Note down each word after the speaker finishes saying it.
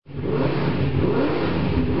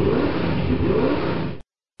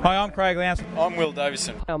Hi, I'm Craig Lance. I'm Will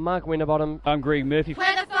Davison. I'm Mark Winterbottom. I'm Greg Murphy.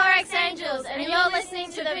 We're the Forex Angels, and you're listening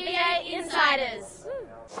to the V8 Insiders.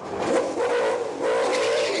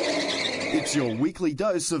 It's your weekly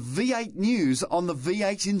dose of V8 news on the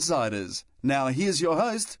V8 Insiders. Now here's your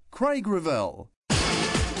host, Craig Revell.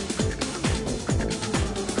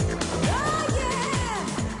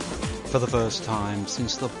 For the first time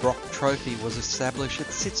since the Brock Trophy was established,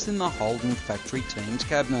 it sits in the Holden Factory team's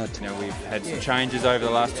cabinet. You know, we've had some changes over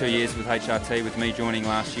the last 2 years with HRT, with me joining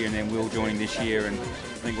last year and then Will joining this year, and I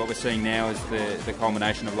think what we're seeing now is the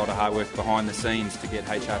culmination of a lot of hard work behind the scenes to get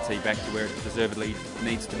HRT back to where it deservedly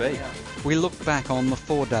needs to be. We look back on the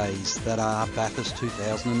 4 days that are Bathurst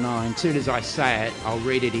 2009. As soon as I say it, I'll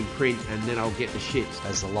read it in print and then I'll get the shits.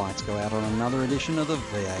 As the lights go out on another edition of the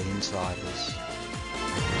V8 Insiders.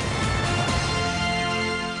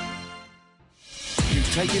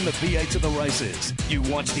 You've taken the V8 to the races. You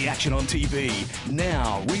watch the action on TV.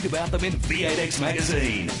 Now read about them in V8X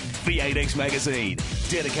Magazine. V8X Magazine,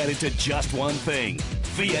 dedicated to just one thing,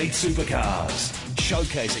 V8 supercars.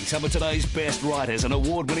 Showcasing some of today's best writers and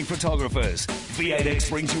award-winning photographers, V8X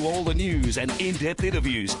brings you all the news and in-depth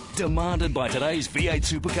interviews demanded by today's V8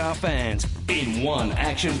 supercar fans in one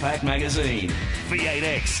action-packed magazine.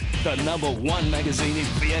 V8X, the #1 magazine in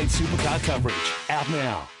V8 supercar coverage. Out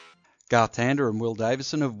now. Garth Tander and Will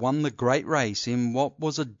Davison have won the great race in what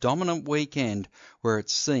was a dominant weekend where it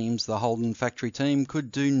seems the Holden Factory team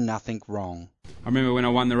could do nothing wrong. I remember when I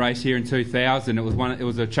won the race here in 2000, it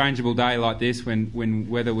was a changeable day like this when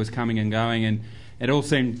weather was coming and going, and it all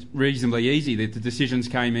seemed reasonably easy. The decisions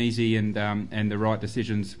came easy, and the right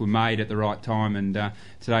decisions were made at the right time, and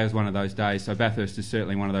today was one of those days. So Bathurst is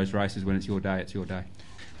certainly one of those races when it's your day, it's your day.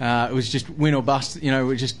 It was just win or bust. You know,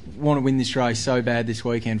 we just want to win this race so bad this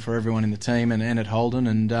weekend for everyone in the team and at Holden.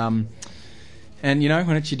 And you know,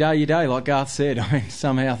 when it's your day, like Garth said, I mean,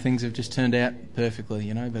 somehow things have just turned out perfectly,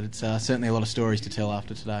 you know, but it's certainly a lot of stories to tell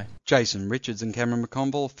after today. Jason Richards and Cameron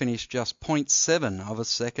McConville finished just 0.7 of a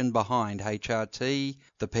second behind HRT.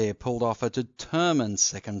 The pair pulled off a determined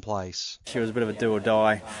second place. She was a bit of a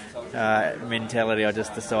do-or-die mentality. I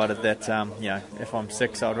just decided that, you know, if I'm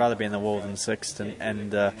sixth, I'd rather be in the wall than sixth,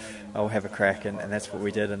 and I'll have a crack, and that's what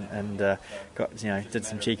we did, and got, you know, did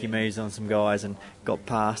some cheeky moves on some guys and got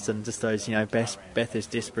past, and just those, you know, Bathurst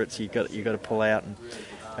desperates you got to pull out,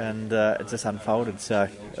 and it just unfolded. So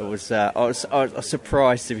it was I was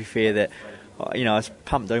surprised, to be fair, that, you know, I was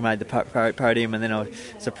pumped I made the podium, and then I was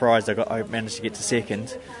surprised I managed to get to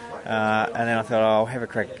second, and then I thought, I'll have a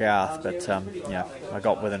crack at Garth, but yeah, I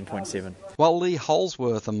got within 0.7. While Lee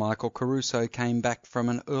Holsworth and Michael Caruso came back from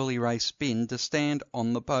an early race spin to stand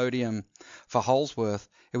on the podium. For Holsworth,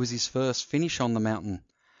 it was his first finish on the mountain,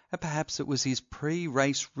 and perhaps it was his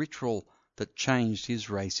pre-race ritual that changed his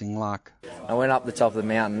racing luck. I went up the top of the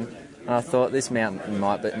mountain and I thought this mountain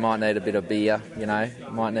might need a bit of beer, you know,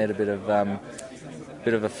 might need a bit of a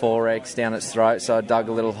 4X down its throat, so I dug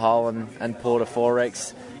a little hole and poured a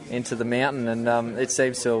 4X into the mountain, and it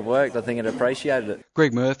seems to have worked. I think it appreciated it.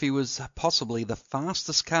 Greg Murphy was possibly the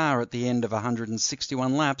fastest car at the end of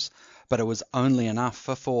 161 laps, but it was only enough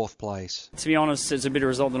for fourth place. To be honest, it's a better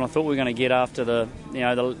result than I thought we were going to get after the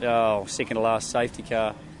second to last safety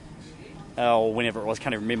car. Or whenever it was,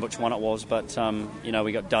 can't even remember which one it was, but you know,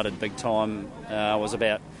 we got dudded big time. I was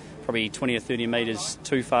about probably 20 or 30 metres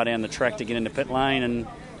too far down the track to get into pit lane, and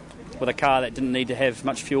with a car that didn't need to have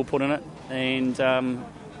much fuel put in it, and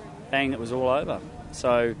bang, it was all over.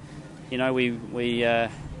 So, you know, we know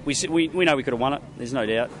we could have won it. There's no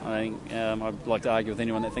doubt. I think I'd like to argue with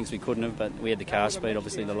anyone that thinks we couldn't have, but we had the car speed.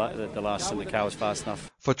 Obviously, the last of the car was fast enough.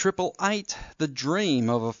 For Triple Eight, the dream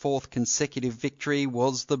of a fourth consecutive victory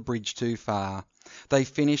was the bridge too far. They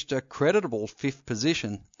finished a creditable fifth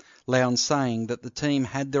position. Lowndes saying that the team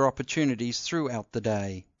had their opportunities throughout the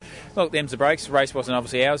day. Look, them's the breaks. The race wasn't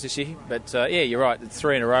obviously ours this year, but yeah, you're right.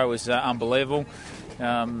 3 in a row was unbelievable. You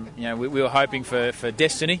know, we were hoping for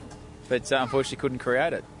destiny, but unfortunately couldn't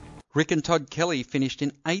create it. Rick and Todd Kelly finished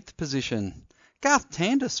in 8th position. Garth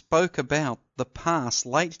Tander spoke about the pass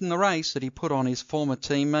late in the race that he put on his former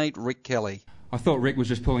teammate Rick Kelly. I thought Rick was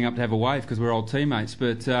just pulling up to have a wave because we're old teammates,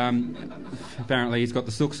 but apparently he's got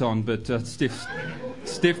the sooks on, but stiff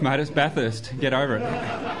mate, it's Bathurst, get over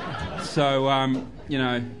it. So, you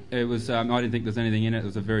know, it was. I didn't think there was anything in it. It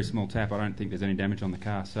was a very small tap. I don't think there's any damage on the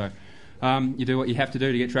car. So you do what you have to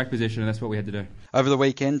do to get track position, and that's what we had to do. Over the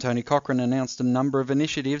weekend, Tony Cochrane announced a number of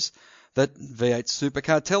initiatives that V8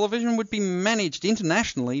 Supercar Television would be managed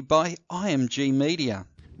internationally by IMG Media.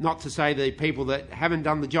 Not to say the people that haven't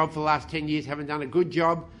done the job for the last 10 years haven't done a good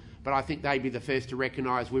job, but I think they'd be the first to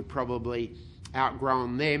recognise we've probably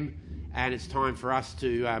outgrown them and it's time for us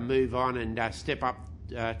to move on and step up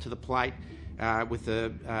to the plate with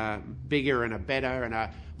a bigger and a better and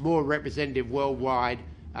a more representative worldwide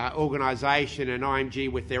organisation, and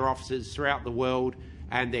IMG with their offices throughout the world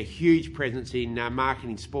and their huge presence in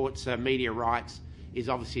marketing sports media rights is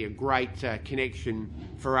obviously a great connection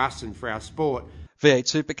for us and for our sport.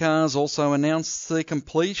 V8 Supercars also announced the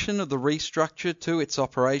completion of the restructure to its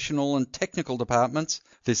operational and technical departments.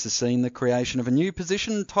 This has seen the creation of a new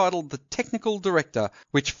position titled the Technical Director,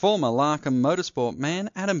 which former Larkham Motorsport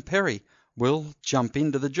man Adam Perry will jump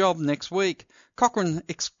into the job next week. Cochrane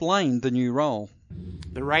explained the new role.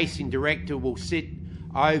 The Racing Director will sit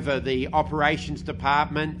over the operations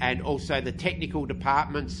department and also the technical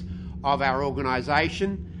departments of our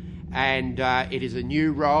organisation, and it is a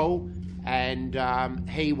new role. And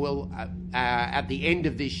he will, at the end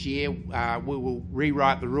of this year, we will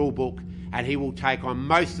rewrite the rule book, and he will take on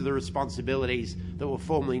most of the responsibilities that were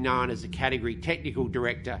formerly known as the Category Technical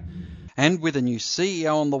Director. And with a new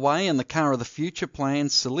CEO on the way and the Car of the Future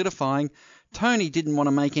plans solidifying, Tony didn't want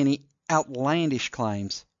to make any outlandish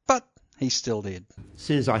claims, but he still did. As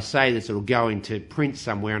soon as I say this, it'll go into print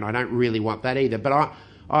somewhere, and I don't really want that either. But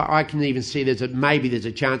I can even see maybe there's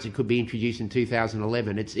a chance it could be introduced in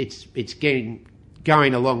 2011. It's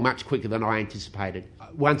going along much quicker than I anticipated.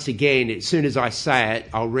 Once again, as soon as I say it,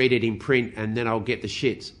 I'll read it in print and then I'll get the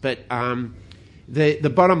shits. But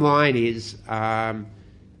the bottom line is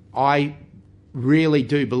I really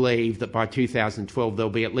do believe that by 2012 there'll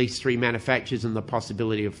be at least 3 manufacturers and the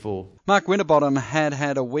possibility of 4. Mark Winterbottom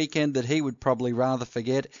had a weekend that he would probably rather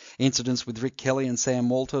forget. Incidents with Rick Kelly and Sam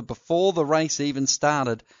Walter before the race even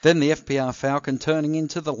started. Then the FPR Falcon turning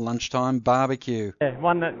into the lunchtime barbecue. Yeah,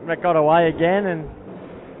 one that got away again, and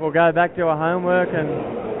we'll go back to our homework,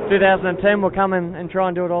 and 2010 we'll come and try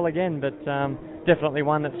and do it all again, but definitely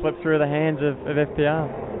one that slipped through the hands of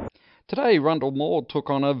FPR. Today, Rundle Maude took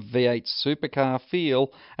on a V8 supercar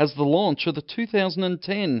feel as the launch of the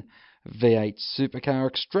 2010 V8 supercar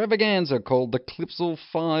extravaganza called the Clipsal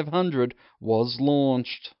 500 was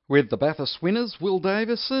launched. With the Bathurst winners, Will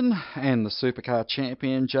Davison, and the supercar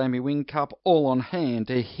champion, Jamie Whincup, all on hand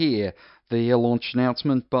to hear the launch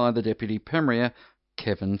announcement by the Deputy Premier,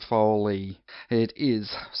 Kevin Foley. It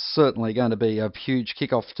is certainly going to be a huge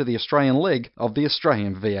kick-off to the Australian leg of the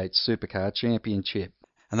Australian V8 Supercar Championship.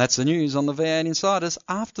 And that's the news on the V8 Insiders.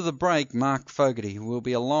 After the break, Mark Fogarty will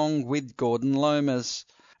be along with Gordon Lomas.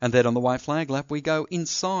 And then on the White Flag Lap, we go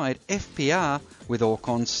inside FPR with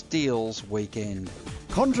Orcon Steele's weekend.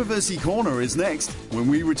 Controversy Corner is next when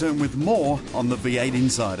we return with more on the V8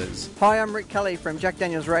 Insiders. Hi, I'm Rick Kelly from Jack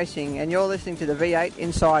Daniels Racing, and you're listening to the V8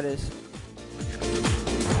 Insiders.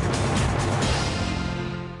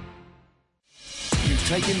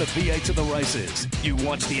 Taking the V8 to the races. You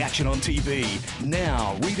watch the action on TV.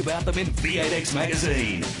 Now read about them in V8X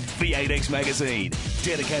Magazine. V8X Magazine,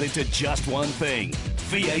 dedicated to just one thing,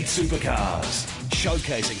 V8 Supercars.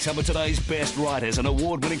 Showcasing some of today's best writers and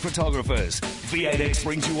award-winning photographers, V8X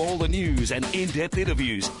brings you all the news and in-depth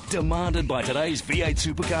interviews demanded by today's V8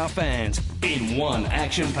 Supercar fans in one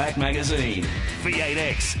action-packed magazine.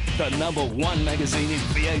 V8X, the #1 magazine in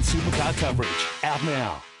V8 Supercar coverage. Out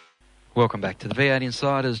now. Welcome back to the V8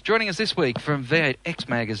 Insiders. Joining us this week from V8X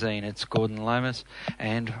Magazine, it's Gordon Lomas,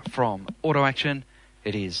 and from Auto Action,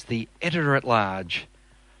 it is the Editor-at-Large,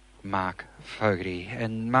 Mark Fogarty.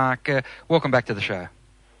 And Mark, welcome back to the show.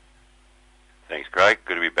 Thanks, Craig.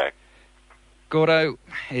 Good to be back. Gordo,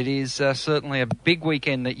 it is certainly a big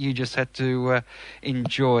weekend that you just had to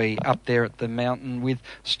enjoy up there at the mountain with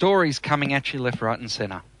stories coming at you left, right and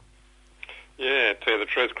centre. Yeah, to tell you the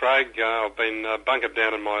truth, Craig, I've been bunkered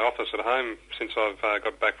down in my office at home since I've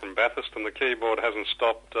got back from Bathurst, and the keyboard hasn't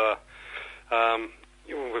stopped with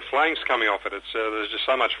flames coming off it. There's just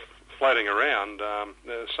so much floating around.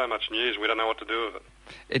 There's so much news, we don't know what to do with it.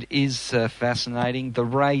 It is fascinating. The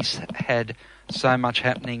race had so much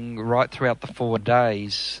happening right throughout the 4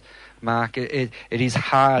 days. Mark, it is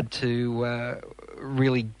hard to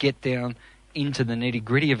really get down into the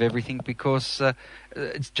nitty-gritty of everything because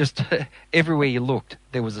it's just everywhere you looked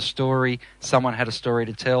there was a story, someone had a story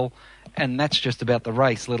to tell, and that's just about the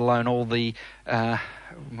race, let alone all the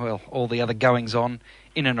all the other goings-on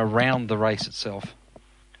in and around the race itself.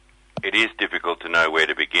 It is difficult to know where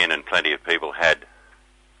to begin, and plenty of people had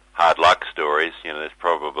hard luck stories. There's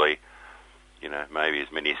probably maybe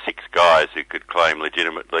as many as 6 guys who could claim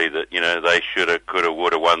legitimately that they shoulda, coulda,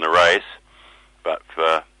 woulda won the race, but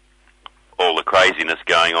for all the craziness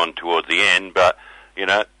going on towards the end, but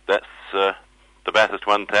that's the Bathurst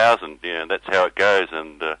 1000. That's how it goes.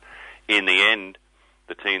 And in the end,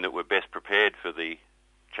 the team that were best prepared for the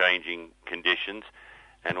changing conditions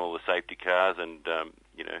and all the safety cars, and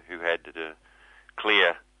who had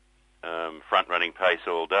clear front-running pace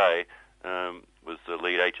all day, was the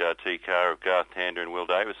lead HRT car of Garth Tander and Will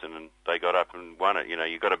Davison, and they got up and won it.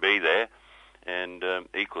 You've got to be there, and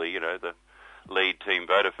equally, the lead Team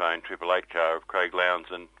Vodafone 888 car of Craig Lowndes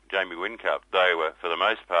and Jamie Whincup, they were, for the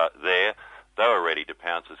most part, there. They were ready to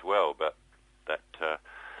pounce as well, but that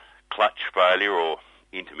clutch failure, or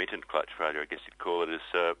intermittent clutch failure, I guess you'd call it, is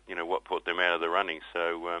what put them out of the running.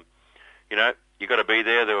 So, you've got to be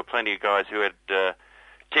there. There were plenty of guys who had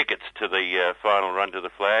tickets to the final run to the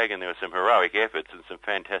flag, and there were some heroic efforts and some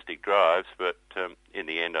fantastic drives, but in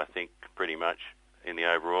the end, I think pretty much in the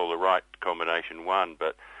overall, the right combination won.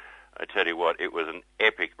 But I tell you what, it was an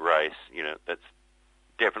epic race. That's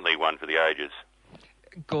definitely one for the ages.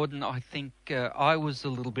 Gordon, I think I was a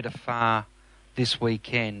little bit afar this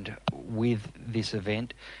weekend with this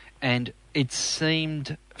event, and it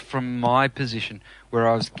seemed from my position, where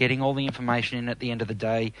I was getting all the information in at the end of the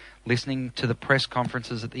day, listening to the press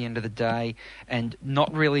conferences at the end of the day, and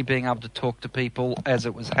not really being able to talk to people as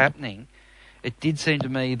it was happening, it did seem to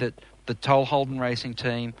me that the Toll Holden Racing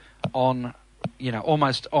team on,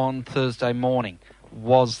 almost on Thursday morning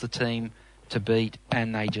was the team to beat,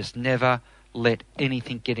 and they just never let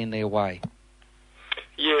anything get in their way.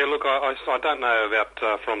 Yeah, look, I don't know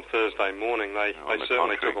about from Thursday morning. They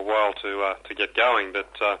certainly took a while to get going, but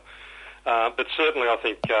certainly I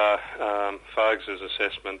think Fogues'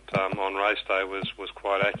 assessment on race day was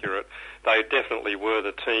quite accurate. They definitely were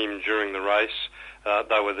the team during the race.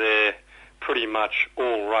 They were there pretty much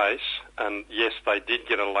all race, and yes, they did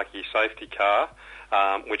get a lucky safety car,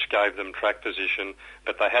 which gave them track position,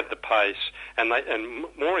 but they had the pace, and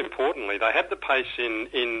more importantly, they had the pace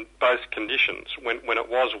in both conditions, when it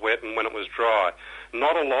was wet and when it was dry.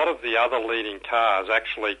 Not a lot of the other leading cars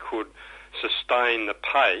actually could sustain the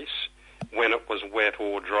pace when it was wet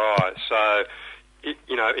or dry. So,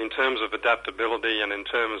 in terms of adaptability and in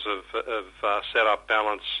terms of setup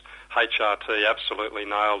balance, HRT absolutely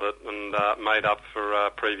nailed it and made up for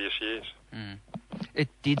previous years. Mm. It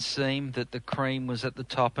did seem that the cream was at the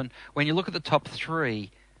top, and when you look at the top three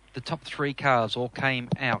cars all came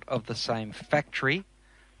out of the same factory,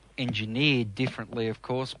 engineered differently, of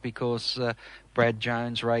course, because Brad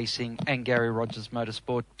Jones Racing and Gary Rogers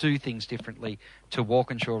Motorsport do things differently to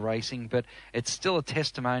Walkinshaw Racing, but it's still a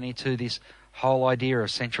testimony to this whole idea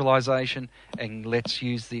of centralisation and let's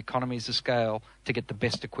use the economies of scale to get the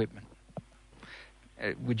best equipment.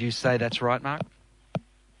 Would you say that's right, Mark?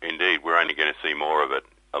 Indeed, we're only going to see more of it.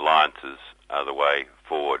 Alliances are the way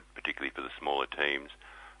forward, particularly for the smaller teams,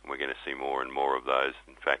 and we're going to see more and more of those.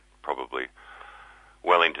 In fact, probably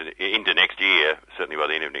well into next year, certainly by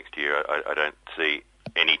the end of next year, I don't see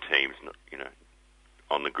any teams,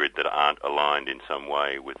 on the grid that aren't aligned in some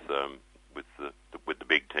way with the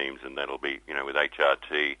big teams, and that'll be, with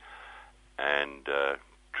HRT and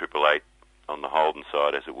 888 on the Holden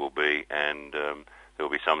side, as it will be, and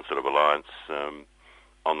there'll be some sort of alliance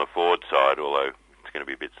on the Ford side, although it's going to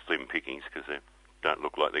be a bit slim pickings because they don't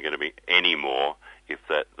look like they're going to be any more if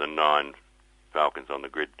the 9 Falcons on the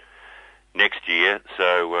grid next year.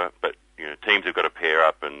 So, but teams have got to pair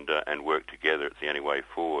up and work together. It's the only way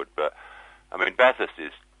forward. But I mean, Bathurst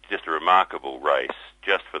is just a remarkable race,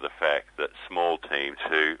 just for the fact that small teams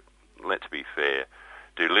who, let's be fair,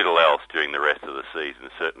 do little else during the rest of the season,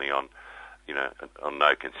 certainly on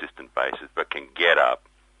no consistent basis, but can get up,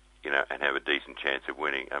 and have a decent chance of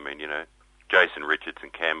winning. I mean, Jason Richards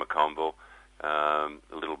and Cam McConville,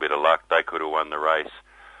 a little bit of luck, they could have won the race.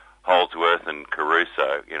 Holdsworth and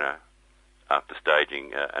Caruso, after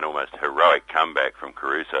staging an almost heroic comeback from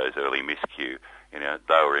Caruso's early miscue,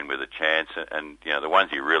 they were in with a chance. And the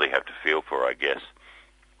ones you really have to feel for, I guess,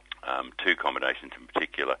 two combinations in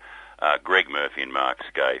particular, Greg Murphy and Mark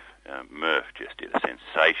Scaife. Murph just did a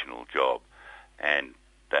sensational job, and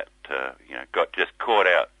that got just caught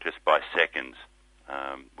out just by seconds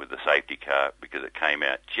with the safety car, because it came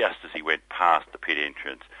out just as he went past the pit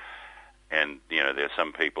entrance. And there are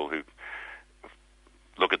some people who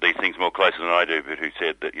look at these things more closely than I do, but who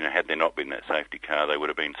said that had there not been that safety car, they would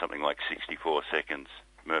have been something like 64 seconds.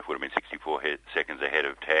 Murph would have been 64 seconds ahead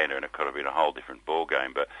of Tander, and it could have been a whole different ball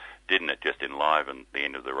game. But didn't it just enliven the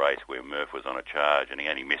end of the race, where Murph was on a charge and he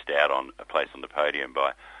only missed out on a place on the podium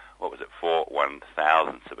by 4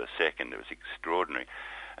 1/1000ths of a second. It was extraordinary.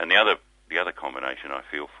 And the other combination I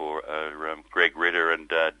feel for are Greg Ritter and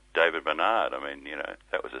David Bernard. I mean,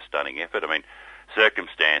 that was a stunning effort. I mean,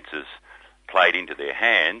 circumstances played into their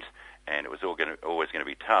hands, and it was always going to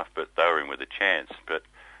be tough, but they were in with a chance. But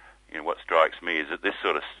what strikes me is that this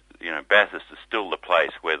sort of Bathurst is still the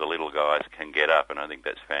place where the little guys can get up, and I think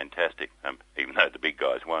that's fantastic, even though the big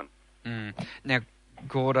guys won. Now,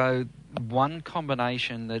 Gordo, one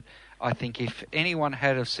combination that I think if anyone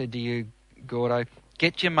had have said to you, Gordo,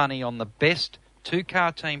 get your money on the best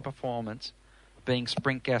two-car team performance, being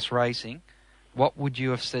Sprint Gas Racing, what would you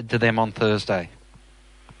have said to them on Thursday?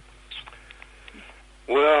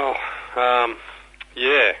 Well,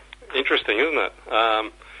 yeah, interesting, isn't it?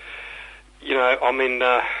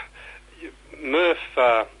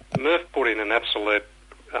 Murph put in an absolute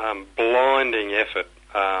blinding effort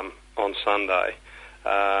on Sunday.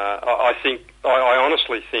 I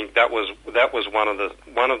honestly think that was one of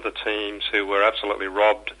the teams who were absolutely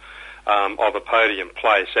robbed of a podium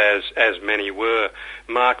place, as many were.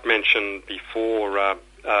 Mark mentioned before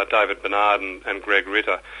David Bernard and Greg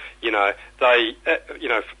Ritter. They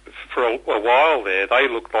for a while there, they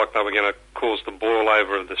looked like they were going to cause the boil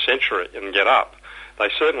over of the century and get up. They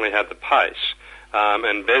certainly had the pace,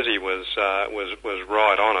 and Bezzy was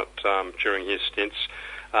right on it during his stints,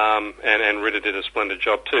 and Ritter did a splendid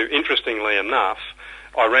job too. Interestingly enough,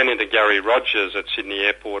 I ran into Gary Rogers at Sydney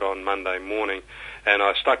Airport on Monday morning, and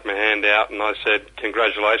I stuck my hand out and I said,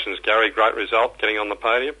 "Congratulations, Gary, great result, getting on the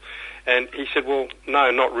podium." And he said, "Well, no,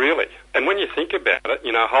 not really." And when you think about it,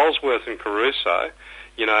 Holsworth and Caruso,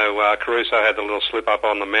 Caruso had the little slip up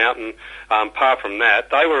on the mountain. Apart from that,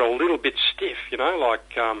 they were a little bit stiff,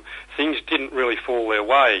 things didn't really fall their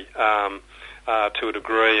way to a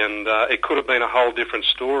degree, and it could have been a whole different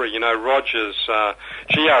story. Rogers,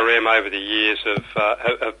 GRM over the years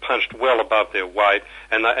have punched well above their weight,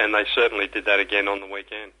 and they certainly did that again on the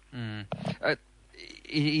weekend.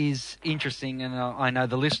 It is interesting, and I know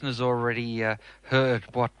the listeners already heard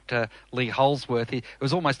what Lee Holsworth... It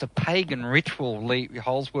was almost a pagan ritual Lee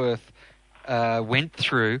Holsworth went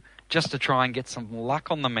through just to try and get some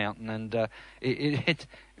luck on the mountain, and it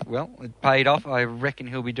paid off. I reckon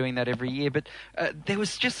he'll be doing that every year, but there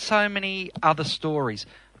was just so many other stories.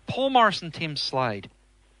 Paul Morris and Tim Slade,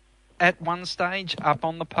 at one stage, up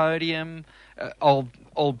on the podium,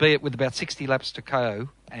 albeit with about 60 laps to go,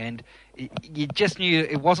 and you just knew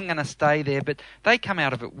it wasn't going to stay there, but they come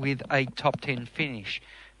out of it with a top 10 finish.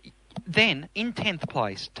 Then, in 10th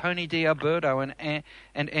place, Tony D'Alberto and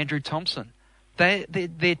Andrew Thompson.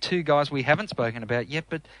 They're two guys we haven't spoken about yet,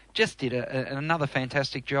 but just did another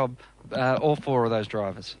fantastic job, all four of those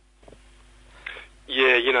drivers.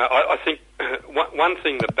 Yeah, I think one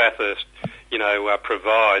thing that Bathurst,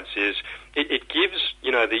 provides is it gives,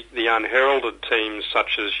 the unheralded teams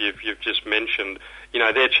such as you've just mentioned,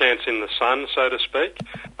 their chance in the sun, so to speak.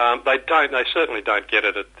 They certainly don't get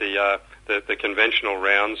it at the conventional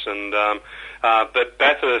rounds, and but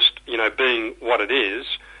Bathurst, being what it is,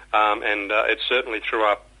 and it certainly threw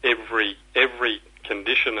up every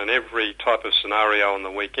condition and every type of scenario on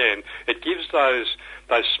the weekend. It gives those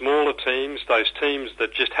smaller teams, those teams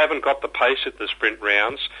that just haven't got the pace at the sprint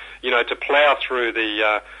rounds, to plough through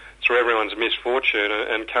through everyone's misfortune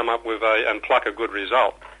and come up with and pluck a good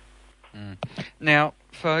result. Now,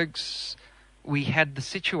 folks, we had the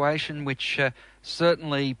situation which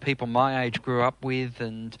certainly people my age grew up with,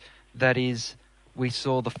 and that is we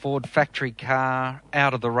saw the Ford factory car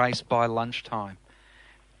out of the race by lunchtime.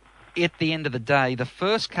 At the end of the day, the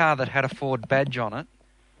first car that had a Ford badge on it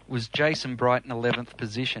was Jason Bright in 11th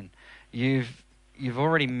position. You've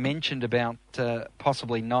already mentioned about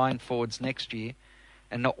possibly 9 Fords next year,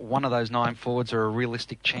 and not one of those 9 Fords are a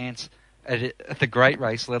realistic chance at the Great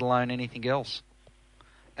Race, let alone anything else.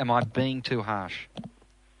 Am I being too harsh?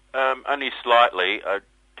 Only slightly. I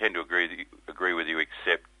tend to agree with you,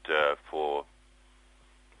 except for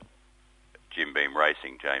Jim Beam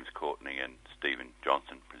Racing, James Courtney and Stephen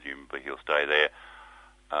Johnson. Presumably he'll stay there.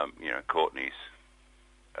 Courtney's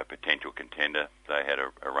a potential contender. They had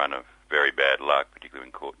a run of very bad luck, particularly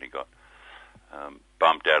when Courtney got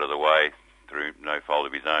bumped out of the way through no fault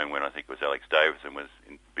of his own when I think it was Alex Davison was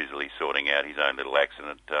busily sorting out his own little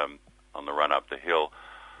accident on the run up the hill.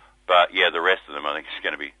 But yeah, the rest of them I think is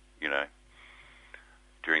going to be,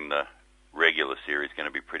 during the regular series, going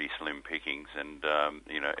to be pretty slim pickings, and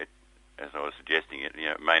as I was suggesting, it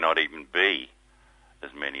may not even be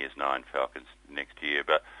as many as 9 Falcons next year.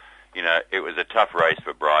 But it was a tough race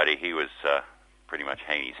for Bridie. He was pretty much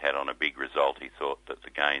hanging his hat on a big result. He thought that the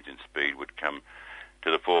gains in speed would come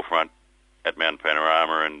to the forefront at Mount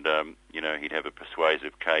Panorama, and he'd have a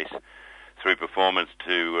persuasive case through performance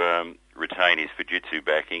to retain his Fujitsu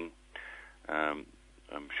backing.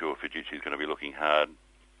 I'm sure Fujitsu's going to be looking hard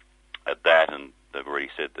at that, and they've already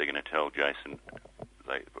said they're going to tell Jason.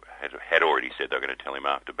 They had already said they were going to tell him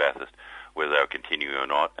after Bathurst whether they'll continue or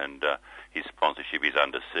not, and his sponsorship is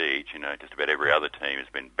under siege. You know, just about every other team has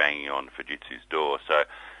been banging on Fujitsu's door, so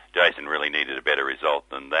Jason really needed a better result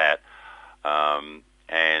than that.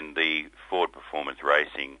 And the Ford Performance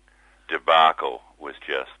Racing debacle was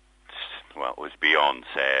just, well, it was beyond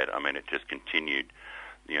sad. I mean, it just continued,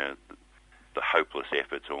 you know, the hopeless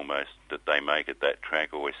efforts almost that they make at that track.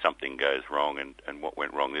 Always something goes wrong, and what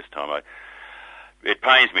went wrong this time, it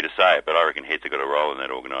pains me to say it, but I reckon heads have got a role in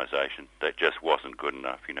that organisation. That just wasn't good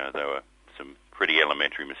enough. You know, there were some pretty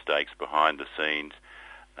elementary mistakes behind the scenes,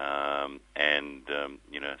 and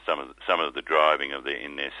you know, some of the driving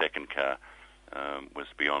in their second car was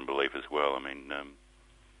beyond belief as well. I mean,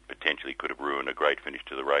 potentially could have ruined a great finish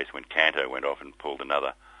to the race when Canto went off and pulled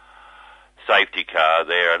another safety car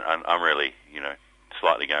there. And I'm really, you know,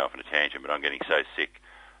 slightly going off on a tangent, but I'm getting so sick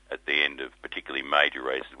at the end of particularly major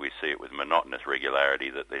races. We see it with monotonous regularity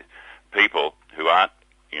that there's people who aren't,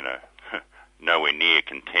 you know, nowhere near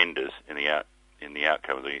contenders in the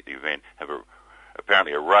outcome of the event have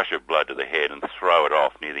apparently a rush of blood to the head and throw it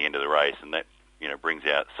off near the end of the race, and that, you know, brings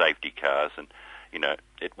out safety cars. And, you know,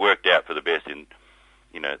 it worked out for the best in,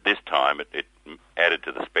 you know, this time it added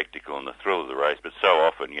to the spectacle and the thrill of the race, but so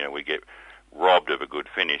often, you know, we get robbed of a good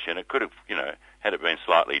finish, and it could have, you know, had it been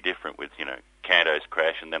slightly different with, you know, Canto's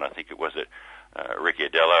crash, and then I think it was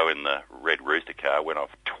Ricciardello in the Red Rooster car went off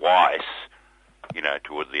twice, you know,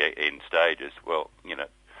 towards the end stages. Well, you know,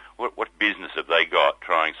 what business have they got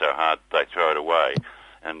trying so hard they throw it away?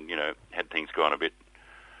 And, you know, had things gone a bit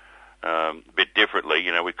differently,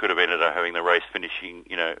 you know, we could have ended up having the race finishing,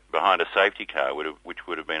 you know, behind a safety car, which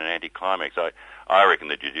would have been an anticlimax. I reckon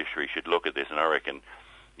the judiciary should look at this, and I reckon,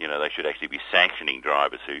 you know, they should actually be sanctioning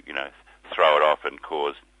drivers who, you know, throw it off and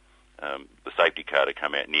cause the safety car to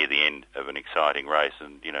come out near the end of an exciting race,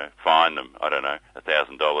 and, you know, fine them, I don't know,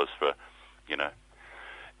 $1,000 for, you know,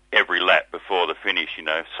 every lap before the finish, you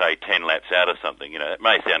know, say 10 laps out or something. You know, it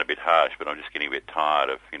may sound a bit harsh, but I'm just getting a bit tired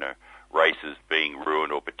of, you know, races being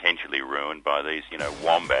ruined or potentially ruined by these, you know,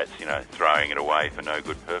 wombats, you know, throwing it away for no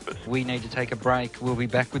good purpose. We need to take a break. We'll be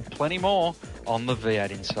back with plenty more on the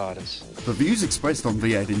V8 Insiders. The views expressed on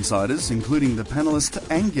V8 Insiders, including the panellists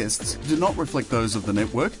and guests, do not reflect those of the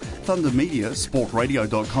network, Thunder Media,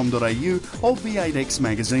 sportradio.com.au or V8X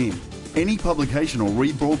Magazine. Any publication or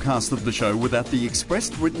rebroadcast of the show without the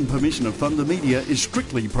expressed written permission of Thunder Media is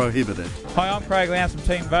strictly prohibited. Hi, I'm Craig Lowndes from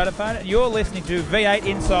Team Vodafone, and you're listening to V8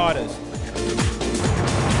 Insiders.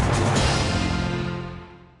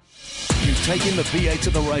 You've taken the V8 to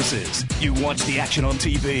the races. You watch the action on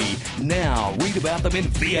TV. Now read about them in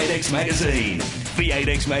V8X Magazine.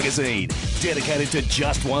 V8X Magazine, dedicated to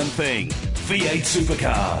just one thing, V8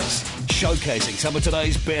 supercars. Showcasing some of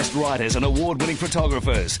today's best writers and award-winning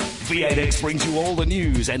photographers, V8X brings you all the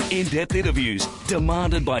news and in-depth interviews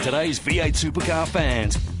demanded by today's V8 supercar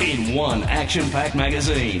fans in one action-packed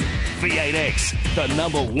magazine. V8X, the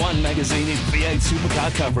 #1 magazine in V8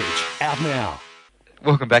 supercar coverage. Out now.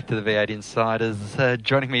 Welcome back to the V8 Insiders.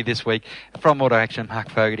 Joining me this week from Auto Action, Mark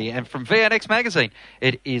Fogarty, and from V8X Magazine,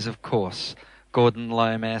 it is, of course, Gordon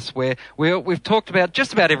Lomas, where we've talked about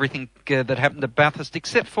just about everything that happened at Bathurst,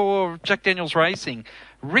 except for Jack Daniels Racing.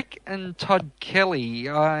 Rick and Todd Kelly,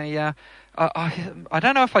 I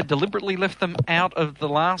don't know if I deliberately left them out of the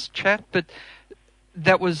last chat, but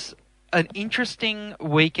that was an interesting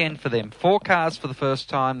weekend for them. 4 cars for the first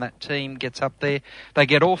time. That team gets up there. They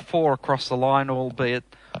get all 4 across the line, albeit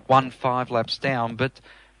 1 5 laps down. But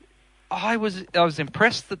I was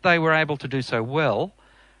impressed that they were able to do so well.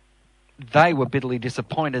 They were bitterly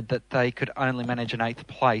disappointed that they could only manage an 8th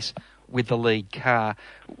place with the lead car.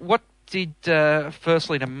 What did,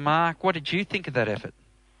 firstly to Mark, what did you think of that effort?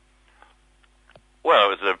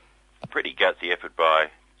 Well, it was a pretty gutsy effort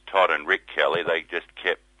by Todd and Rick Kelly. They just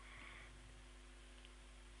kept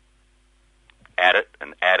at it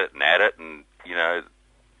and at it and at it, and, you know,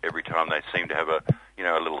 every time they seemed to have a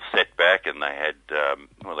little setback, and they had,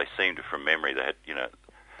 they seemed to, from memory, they had, you know,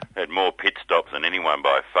 had more pit stops than anyone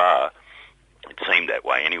by far. It seemed that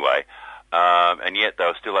way anyway. And yet they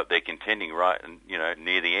were still up there contending, right? And, you know,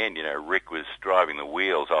 near the end, you know, Rick was driving the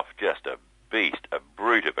wheels off just a beast, a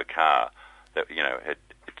brute of a car that, you know, its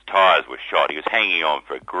tyres were shot. He was hanging on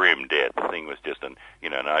for a grim death. The thing was just an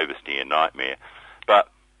oversteer nightmare. But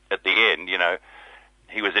at the end, you know,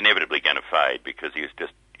 he was inevitably going to fade because he was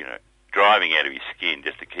just, you know, driving out of his skin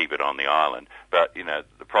just to keep it on the island. But, you know,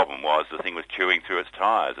 the problem was the thing was chewing through its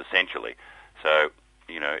tyres, essentially. So,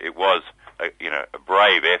 you know, it was a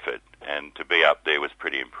brave effort, and to be up there was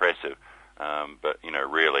pretty impressive. But, you know,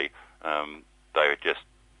 really, they had just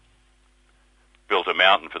built a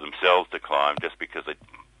mountain for themselves to climb just because they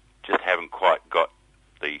just haven't quite got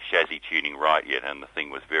the chassis tuning right yet, and the thing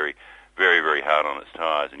was very, very, very hard on its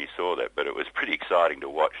tyres, and you saw that. But it was pretty exciting to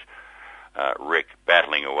watch Rick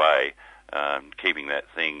battling away, keeping that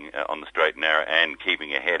thing on the straight and narrow, and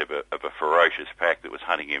keeping ahead of a ferocious pack that was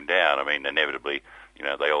hunting him down. I mean, inevitably,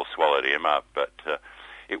 they all swallowed him up, but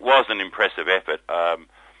it was an impressive effort.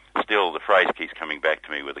 Still, the phrase keeps coming back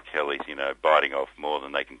to me with the Kellys, biting off more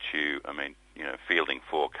than they can chew. I mean, fielding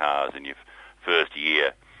 4 cars in your first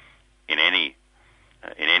year in any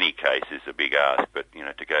case is a big ask, but,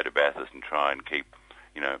 to go to Bathurst and try and keep,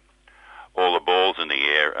 all the balls in the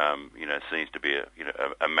air, seems to be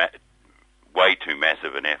way too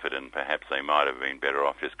massive an effort, and perhaps they might have been better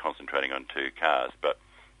off just concentrating on 2 cars. But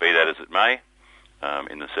be that as it may,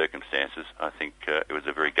 in the circumstances, I think it was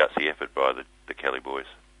a very gutsy effort by the Kelly boys.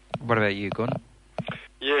 What about you, Gordon?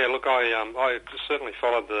 Yeah, look, I certainly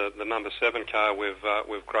followed the number 7 car with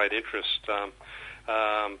great interest.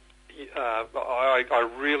 I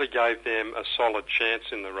really gave them a solid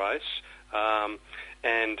chance in the race,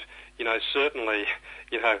 and certainly,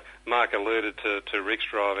 Mark alluded to Rick's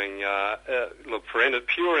driving. Look, for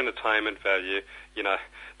pure entertainment value,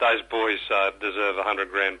 those boys deserve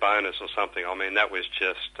 $100,000 bonus or something. I mean, that was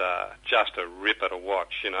just a ripper to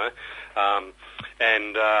watch,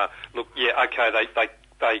 And look, yeah, okay,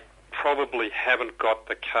 they probably haven't got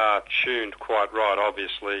the car tuned quite right,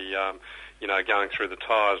 obviously, going through the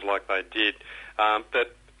tyres like they did.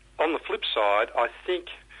 But on the flip side, I think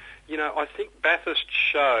Bathurst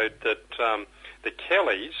showed that the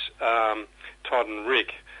Kellys, Todd and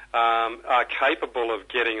Rick, are capable of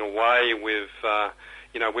getting away with a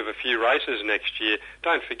few races next year.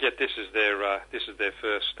 Don't forget, this is their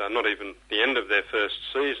first, not even the end of their first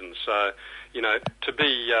season. So, to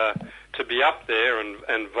be up there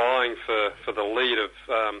and vying for the lead of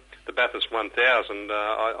the Bathurst 1000,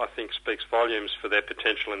 I think speaks volumes for their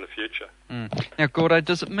potential in the future. Now, Gordo,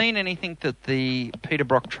 does it mean anything that the Peter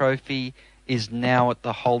Brock Trophy is now at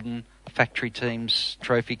the Holden Factory Team's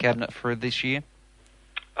trophy cabinet for this year?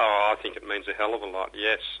 Oh, I think it means a hell of a lot.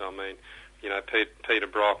 Yes, I mean, Peter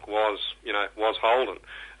Brock was Holden.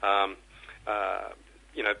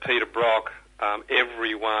 Peter Brock.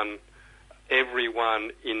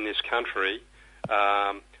 Everyone in this country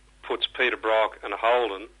puts Peter Brock and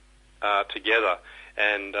Holden together,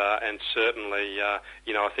 and certainly, I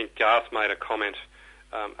think Garth made a comment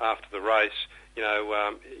after the race,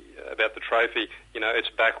 about the trophy. It's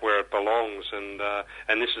back where it belongs,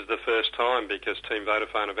 and this is the first time because Team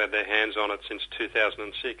Vodafone have had their hands on it since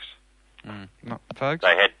 2006. Folks?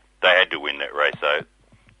 They had to win that race, though.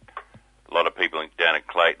 A lot of people down at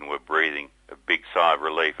Clayton were breathing a big sigh of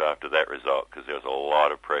relief after that result because there was a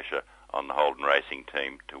lot of pressure on the Holden racing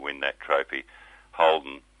team to win that trophy.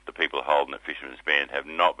 The people of Holden at Fisherman's Bend have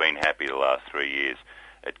not been happy the last 3 years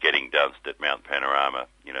at getting dunced at Mount Panorama.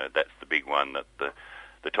 That's the big one that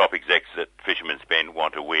the top execs at Fisherman's Bend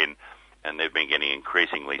want to win, and they've been getting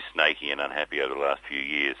increasingly snaky and unhappy over the last few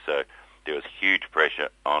years. So there was huge pressure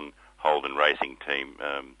on Holden racing team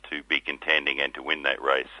to be contending and to win that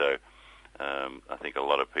race. So I think a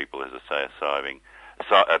lot of people, as I say,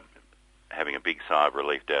 having a big sigh of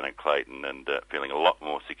relief down in Clayton and feeling a lot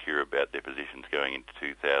more secure about their positions going into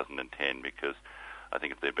 2010, because I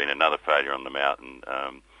think if there'd been another failure on the mountain,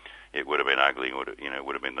 it would have been ugly. It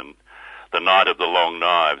would have been the night of the long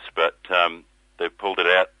knives. But they've pulled it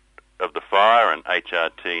out of the fire, and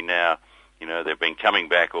HRT now, they've been coming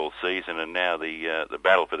back all season, and now the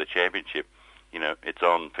battle for the championship, it's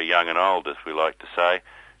on for young and old, as we like to say.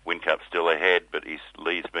 Whincup's still ahead, but his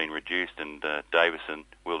lead's been reduced, and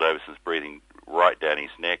Will Davison's breathing right down his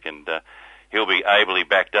neck, and he'll be ably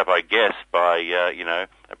backed up, I guess, by a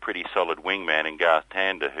pretty solid wingman in Garth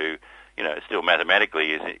Tander, who still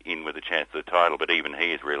mathematically is in with a chance of the title, but even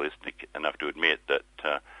he is realistic enough to admit that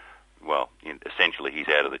essentially he's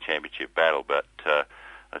out of the championship battle. But I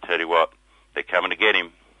tell you what, they're coming to get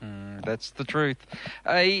him. That's the truth.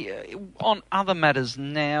 On other matters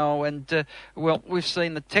now, and we've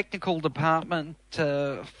seen the technical department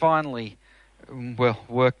finally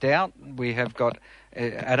worked out. We have got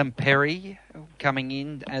Adam Perry coming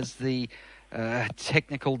in as the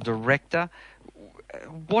technical director.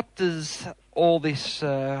 What does all this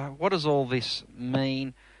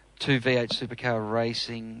mean to V8 Supercar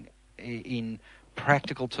racing in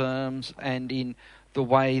practical terms and in the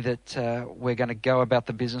way that we're going to go about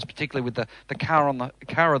the business, particularly with the car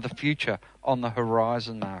of the future on the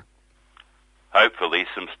horizon, Mark? Hopefully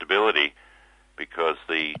some stability, because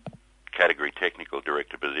the category technical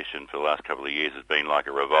director position for the last couple of years has been like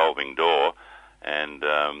a revolving door, and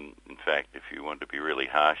in fact, if you want to be really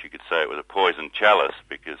harsh, you could say it was a poison chalice,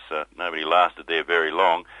 because nobody lasted there very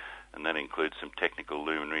long. and that includes some technical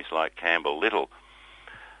luminaries like Campbell Little.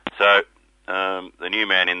 So the new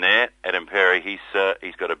man in there, Adam Perry, he's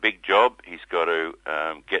got a big job. He's got to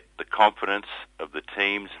get the confidence of the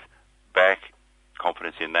teams back,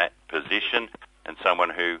 confidence in that position, and someone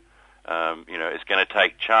who is going to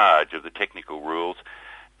take charge of the technical rules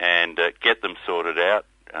and get them sorted out.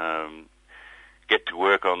 Get to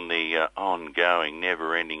work on the ongoing,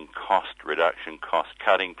 never-ending cost reduction,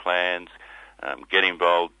 cost-cutting plans. Get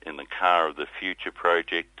involved in the Car of the Future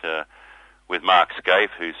project with Mark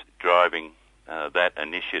Scaife, who's driving that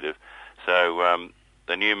initiative. So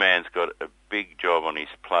the new man's got a big job on his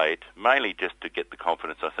plate, mainly just to get the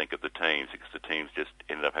confidence, I think, of the teams, because the teams just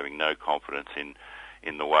ended up having no confidence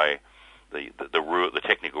in the way the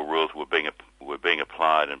technical rules were being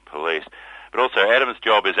applied and policed. But also, Adam's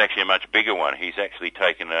job is actually a much bigger one. He's actually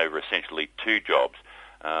taken over essentially two jobs,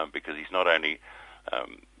 because he's not only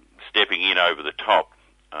stepping in over the top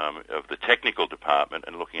of the technical department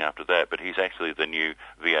and looking after that, but he's actually the new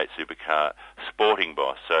V8 Supercar sporting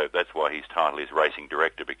boss. So that's why his title is Racing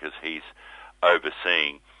Director, because he's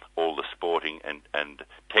overseeing all the sporting and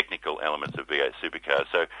technical elements of V8 Supercars.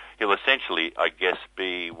 So he'll essentially, I guess,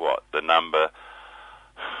 be the number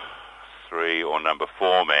 3 or number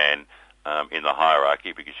 4 man in the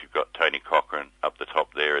hierarchy, because you've got Tony Cochrane up the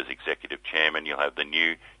top there as executive chairman. You'll have the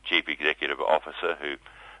new chief executive officer, who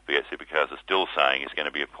V8 Supercars are still saying is going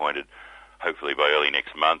to be appointed hopefully by early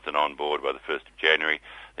next month and on board by the 1st of January.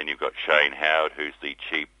 Then you've got Shane Howard, who's the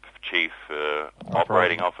chief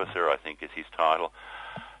operating officer, I think is his title.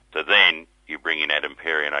 So then you bring in Adam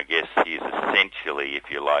Perry, and I guess he is essentially,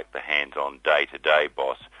 if you like, the hands-on day-to-day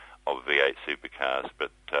boss of V8 Supercars.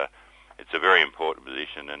 But it's a very important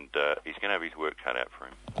position, and he's going to have his work cut out for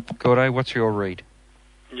him. Gordo, what's your read?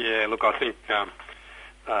 Yeah, look, I think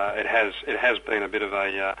it has been a bit of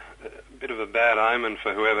a bad omen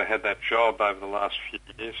for whoever had that job over the last few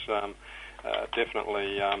years.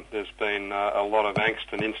 Definitely, there's been a lot of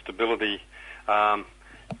angst and instability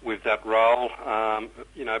with that role.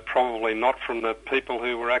 Probably not from the people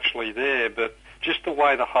who were actually there, but just the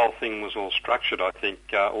way the whole thing was all structured, I think,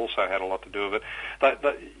 also had a lot to do with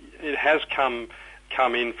it. It has come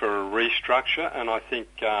in for a restructure, and I think,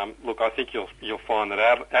 I think you'll find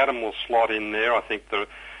that Adam will slot in there. I think the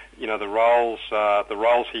roles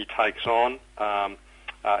he takes on,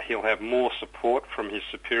 he'll have more support from his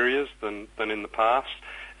superiors than in the past,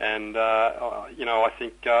 and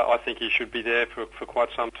I think he should be there for quite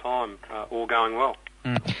some time, all going well.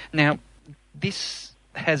 Now, this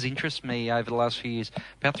has interested me over the last few years.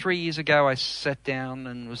 About 3 years ago, I sat down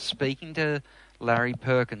and was speaking to Larry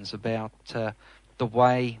Perkins about the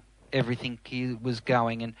way everything was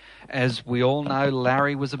going, and as we all know,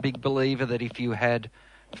 Larry was a big believer that if you had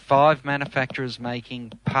 5 manufacturers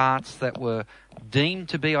making parts that were deemed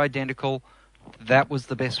to be identical, that was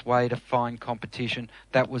the best way to find competition.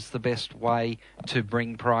 That was the best way to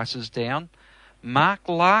bring prices down. Mark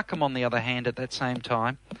Larkham, on the other hand, at that same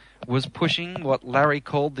time, was pushing what Larry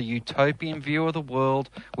called the utopian view of the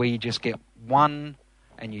world, where you just get one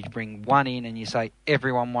and you bring one in and you say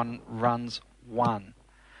everyone runs one.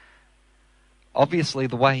 Obviously,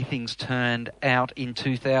 the way things turned out in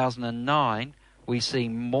 2009, we see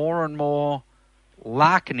more and more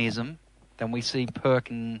Larkinism than we see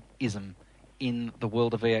Perkinism in the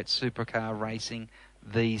world of V8 supercar racing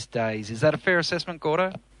these days. Is that a fair assessment,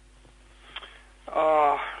 Gordo?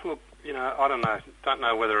 Look, I don't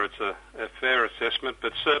know whether it's a fair assessment,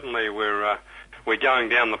 but certainly we're going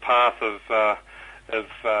down the path of the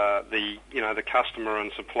customer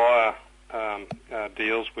and supplier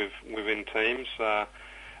deals within teams. And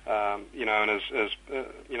as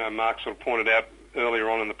Mark sort of pointed out earlier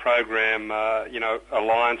on in the program,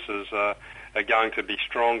 alliances are going to be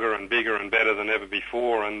stronger and bigger and better than ever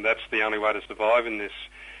before, and that's the only way to survive in this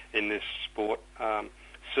sport.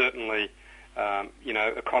 Certainly,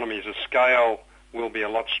 economies of scale will be a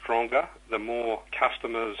lot stronger the more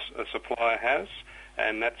customers a supplier has,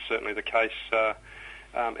 and that's certainly the case as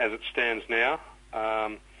it stands now.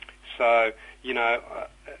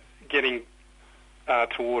 Getting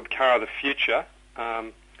toward Car of the Future,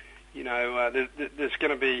 there's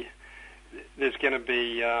going to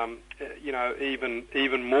be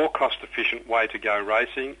even more cost-efficient way to go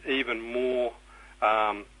racing, even more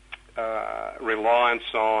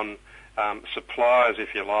reliance on suppliers,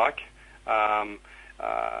 if you like,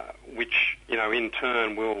 which in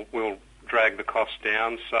turn will drag the cost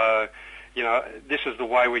down. So this is the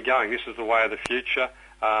way we're going. This is the way of the future.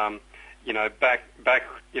 Back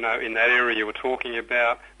in that area you were talking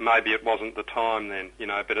about, maybe it wasn't the time then,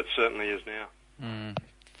 but it certainly is now.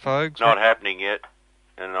 Folks, not happening yet,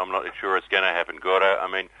 and I'm not sure it's going to happen, Gordo. I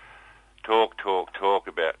mean, talk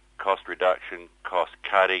about cost reduction, cost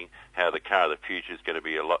cutting, how the car of the future is going to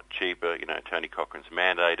be a lot cheaper. You know, Tony Cochrane's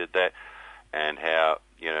mandated that, and how,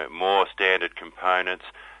 you know, more standard components,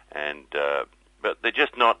 and but they're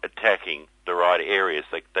just not attacking the right areas.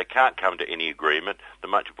 They can't come to any agreement. The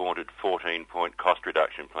much vaunted 14-point cost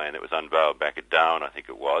reduction plan that was unveiled back at Darwin, I think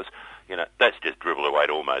it was, you know, that's just dribbled away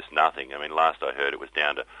to almost nothing. I mean, last I heard it was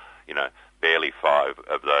down to, you know, barely 5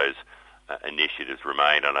 of those initiatives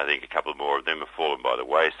remain, and I think a couple more of them have fallen by the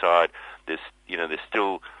wayside. There's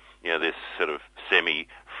still, you know, this sort of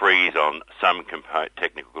semi-freeze on some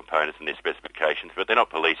technical components and their specifications, but they're not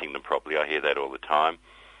policing them properly. I hear that all the time.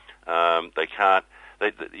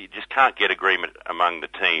 You just can't get agreement among the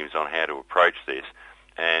teams on how to approach this.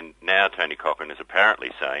 And now Tony Cochrane is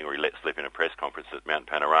apparently saying, or he let slip in a press conference at Mountain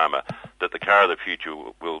Panorama, that the car of the future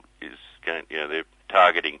they're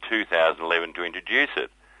targeting 2011 to introduce it.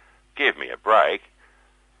 Give me a break.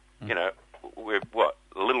 You know, we're,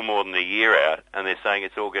 a little more than a year out, and they're saying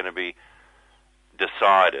it's all going to be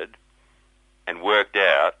decided and worked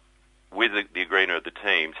out with the agreement of the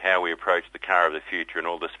teams how we approach the car of the future and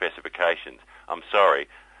all the specifications. I'm sorry,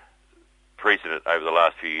 precedent over the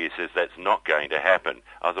last few years says that's not going to happen.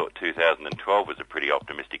 I thought 2012 was a pretty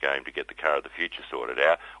optimistic aim to get the car of the future sorted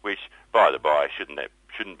out, which, by the by, shouldn't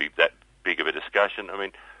be that big of a discussion. I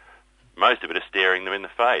mean, most of it is staring them in the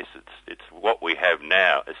face. It's what we have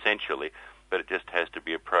now, essentially, but it just has to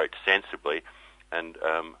be approached sensibly, and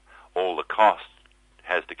all the cost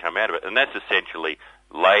has to come out of it. And that's essentially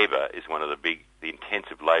labour is one of the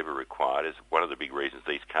intensive labour required is one of the big reasons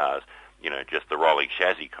these cars, you know, just the rolling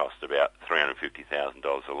chassis costs about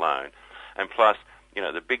 $350,000 alone. And plus, you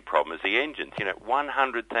know, the big problem is the engines. You know,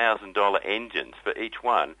 $100,000 engines for each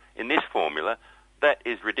one in this formula. That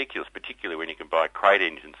is ridiculous, particularly when you can buy crate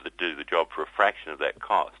engines that do the job for a fraction of that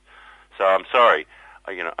cost. So I'm sorry,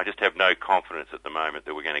 I just have no confidence at the moment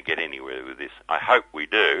that we're going to get anywhere with this. I hope we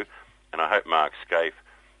do, and I hope Mark Scaife,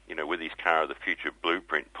 you know, with his car of the future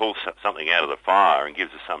blueprint, pulls something out of the fire and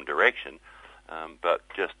gives us some direction. But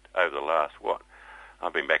just over the last,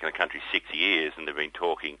 I've been back in the country 6 years, and they've been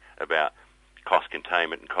talking about cost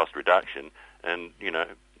containment and cost reduction, and, you know,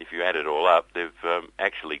 if you add it all up, they've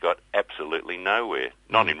actually got absolutely nowhere.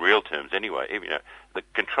 Not in real terms, anyway. You know, the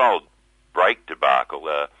controlled brake debacle,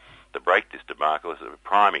 the brake disc debacle, is a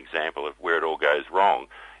prime example of where it all goes wrong.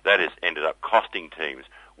 That has ended up costing teams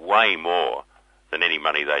way more than any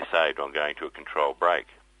money they saved on going to a controlled brake.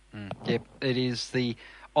 Yep, it is the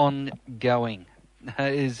ongoing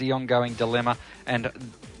dilemma, and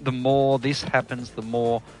the more this happens, the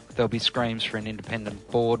more there'll be screams for an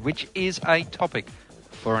independent board, which is a topic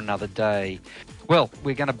for another day. Well,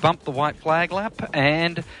 we're going to bump the white flag lap,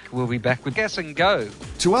 and we'll be back with Guess and Go.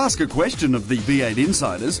 To ask a question of the V8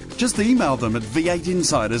 Insiders, just email them at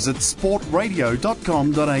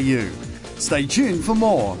v8insiders@sportradio.com.au. Stay tuned for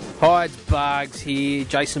more. Hi, it's Bugs here,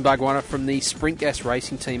 Jason Bugwunner from the Sprint Gas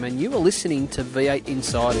Racing Team, and you are listening to V8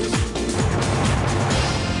 Insiders.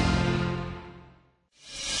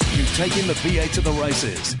 You've taken the V8 to the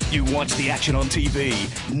races. You watch the action on TV.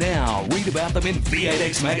 Now read about them in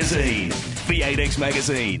V8X Magazine. V8X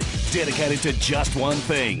Magazine, dedicated to just one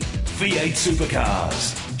thing, V8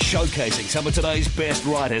 supercars. Showcasing some of today's best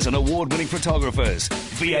writers and award-winning photographers,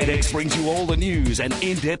 V8X brings you all the news and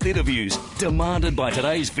in-depth interviews demanded by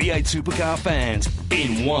today's V8 supercar fans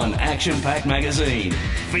in one action-packed magazine.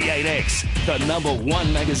 V8X, the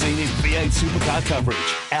 #1 magazine in V8 supercar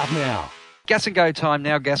coverage. Out now. Gas and Go time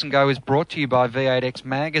now. Gas and Go is brought to you by V8X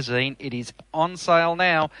Magazine. It is on sale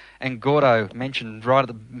now, and Gordo mentioned right at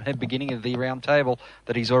the beginning of the round table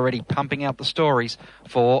that he's already pumping out the stories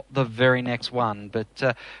for the very next one.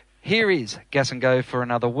 But here is Gas and Go for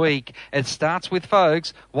another week. It starts with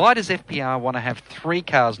Fogues. Why does FPR want to have 3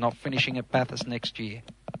 cars not finishing at Bathurst next year?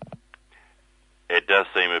 It does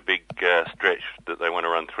seem a big stretch that they want to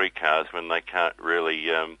run 3 cars when they can't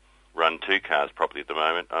really run 2 cars properly at the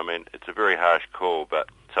moment. I mean, it's a very harsh call, but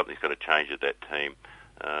something's got to change at that team.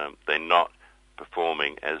 They're not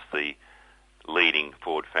performing as the leading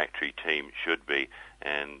Ford factory team should be,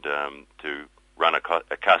 and to run a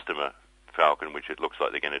customer Falcon, which it looks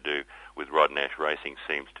like they're going to do with Rod Nash Racing,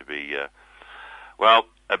 seems to be, a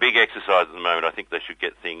big exercise at the moment. I think they should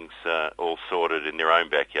get things all sorted in their own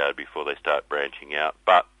backyard before they start branching out,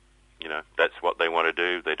 but, you know, that's what they want to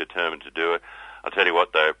do. They're determined to do it. I'll tell you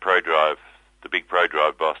what, though, the big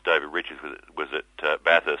ProDrive boss, David Richards, was at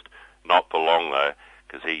Bathurst, not for long, though,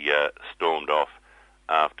 because he stormed off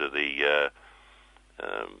after the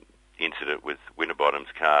incident with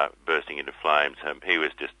Winterbottom's car bursting into flames. He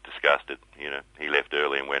was just disgusted. You know, he left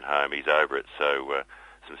early and went home. He's over it. So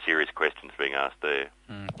some serious questions being asked there.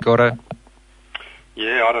 Gordo?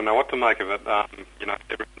 Yeah, I don't know what to make of it.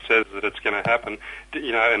 Everyone says that it's going to happen.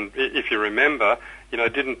 And if you remember,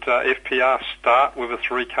 didn't FPR start with a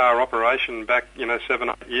 3-car operation back, 7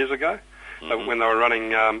 or 8 years ago, when they were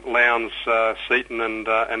running Lowndes, Seaton, and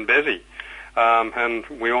Bezzy, and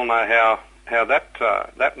we all know how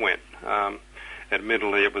that went.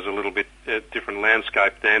 Admittedly, it was a little bit different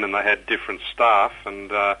landscape then, and they had different staff, and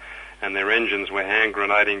their engines were hand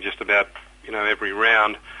grenading just about every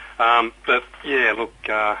round. But yeah, look,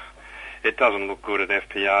 it doesn't look good at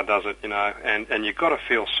FPR, does it? And you've got to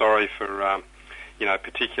feel sorry for,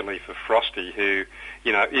 particularly for Frosty, who,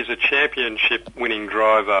 is a championship-winning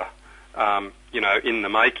driver, in the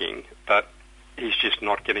making, but he's just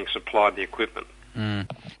not getting supplied the equipment.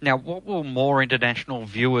 Now, what will more international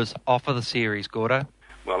viewers offer the series, Gordo?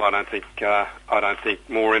 Well, I don't think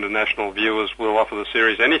more international viewers will offer the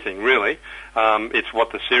series anything, really. It's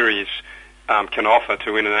what the series can offer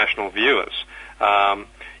to international viewers.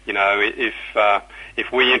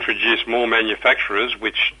 If we introduce more manufacturers,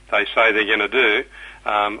 which they say they're going to do,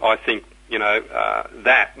 I think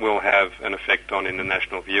that will have an effect on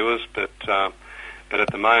international viewers. But at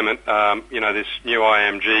the moment, this new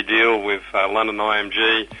IMG deal with London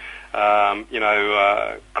IMG,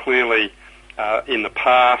 clearly in the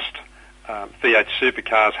past, V8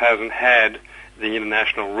 Supercars hasn't had the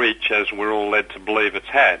international reach as we're all led to believe it's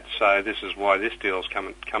had. So this is why this deal's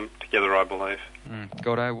come together, I believe.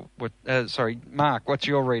 Gordo, Mark, what's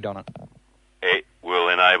your read on it? It will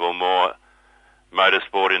enable more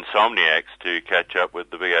motorsport insomniacs to catch up with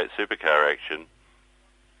the V8 Supercar action.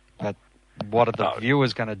 But what are the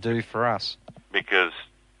viewers going to do for us? Because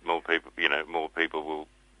more people will...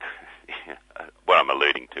 what I'm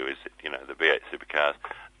alluding to is that, the V8 Supercars...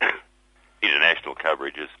 international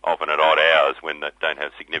coverage is often at odd hours when they don't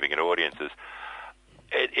have significant audiences.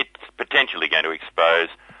 It's potentially going to expose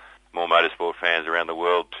more motorsport fans around the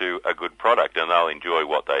world to a good product, and they'll enjoy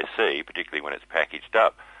what they see, particularly when it's packaged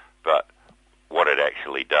up. But what it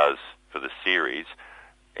actually does for the series,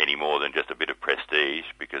 any more than just a bit of prestige,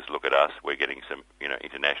 because look at us, we're getting some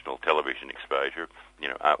international television exposure,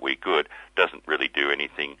 aren't we good, doesn't really do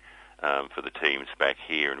anything for the teams back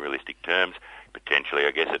here in realistic terms. Potentially,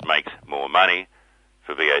 I guess it makes more money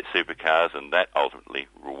for V8 Supercars, and that ultimately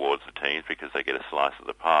rewards the teams because they get a slice of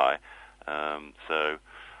the pie. So,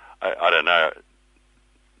 I don't know.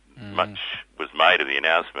 Much was made of the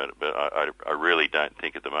announcement, but I really don't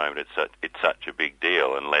think at the moment it's such a big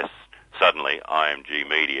deal unless suddenly IMG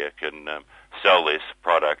Media can sell this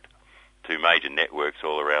product to major networks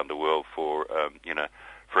all around the world for a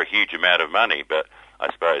huge amount of money. But I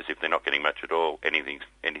suppose if they're not getting much at all, anything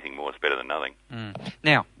more is better than nothing.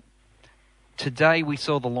 Now, today we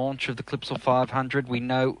saw the launch of the Clipsal 500. We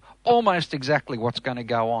know almost exactly what's going to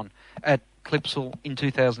go on at Clipsal in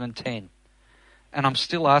 2010. And I'm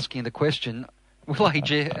still asking the question, will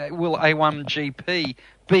A1GP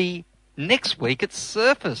be next week at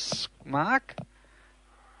Surface, Mark?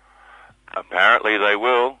 Apparently they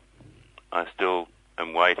will. I still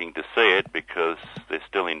am waiting to see it because they're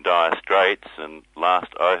still in dire straits, and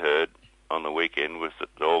last I heard on the weekend was that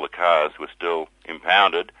all the cars were still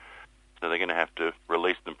impounded, so they're going to have to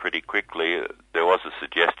release them pretty quickly. There was a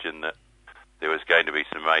suggestion that there was going to be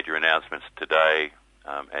some major announcements today,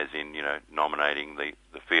 as in, nominating the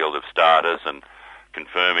field of starters and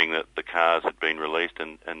confirming that the cars had been released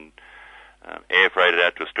and air freighted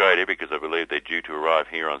out to Australia, because I believe they're due to arrive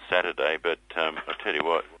here on Saturday. But I'll tell you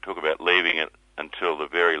what, talk about leaving it until the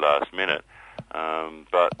very last minute.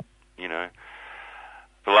 But,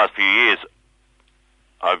 for the last few years,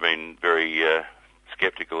 I've been very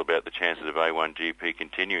sceptical about the chances of A1GP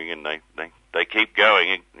continuing, and they keep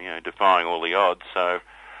going, defying all the odds. So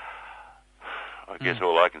I guess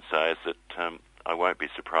all I can say is that I won't be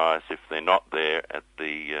surprised if they're not there at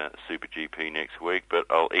the Super GP next week, but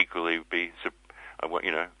I'll equally be, I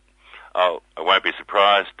won't be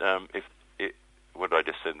surprised if, what did I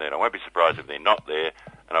just say then? I won't be surprised if they're not there,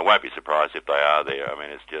 and I won't be surprised if they are there. I mean,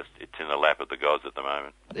 it's in the lap of the gods at the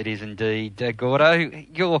moment. It is indeed, Gordo.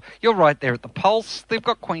 You're right there at the pulse. They've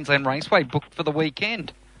got Queensland Raceway booked for the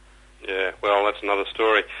weekend. Yeah, well, that's another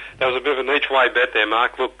story. That was a bit of an each-way bet there,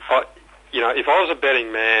 Mark. Look, if I was a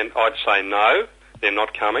betting man, I'd say no, they're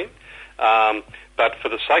not coming. But for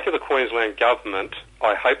the sake of the Queensland government,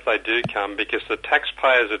 I hope they do come, because the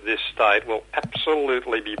taxpayers of this state will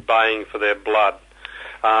absolutely be baying for their blood.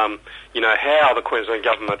 How the Queensland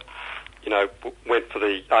government, went for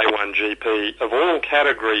the A1GP of all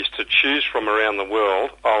categories to choose from around the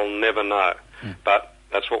world, I'll never know. But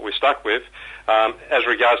that's what we're stuck with. As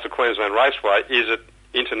regards to Queensland Raceway, is it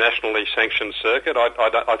internationally sanctioned circuit,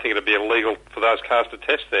 I think it'd be illegal for those cars to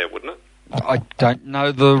test there, wouldn't it? I don't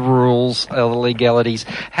know the rules or the legalities.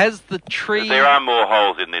 Has the tree... There are more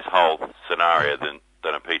holes in this whole scenario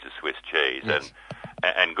than a piece of Swiss cheese. Yes.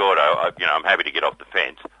 And Gordo, I'm happy to get off the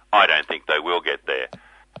fence. I don't think they will get there.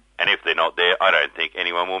 And if they're not there, I don't think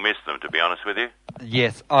anyone will miss them, to be honest with you.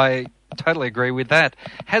 Yes, I totally agree with that.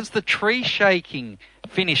 Has the tree shaking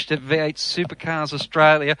finished at V8 Supercars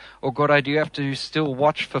Australia, or Gordo, do you have to still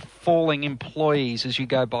watch for falling employees as you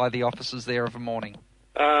go by the offices there of a morning?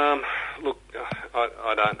 Look,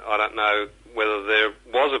 I don't know whether there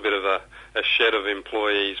was a bit of a shed of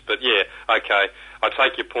employees, but yeah, okay, I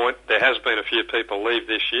take your point. There has been a few people leave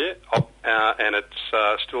this year, and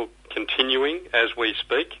it's still continuing as we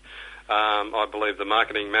speak. I believe the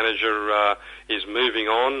marketing manager is moving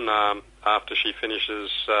on after she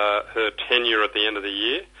finishes her tenure at the end of the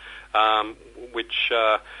year, which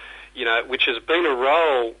has been a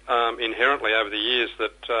role inherently over the years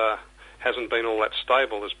that hasn't been all that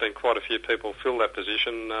stable. There's been quite a few people fill that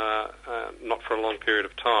position, not for a long period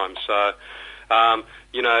of time. So,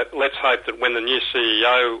 let's hope that when the new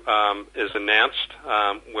CEO is announced,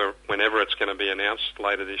 whenever it's going to be announced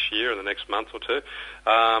later this year, in the next month or two,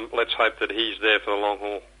 let's hope that he's there for the long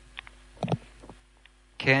haul.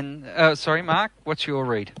 Sorry, Mark, what's your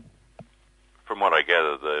read? From what I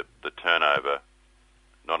gather, the turnover,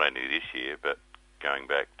 not only this year, but going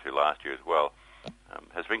back to last year as well,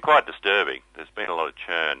 has been quite disturbing. There's been a lot of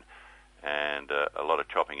churn and a lot of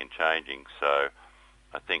chopping and changing. So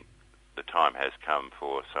I think the time has come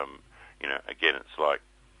for some, again, it's like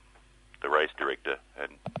the race director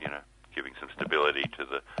and, giving some stability to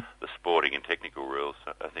the sporting and technical rules.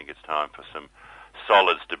 I think it's time for some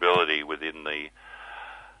solid stability within the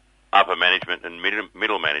upper management and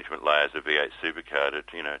middle management layers of V8 Supercar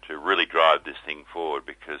to really drive this thing forward,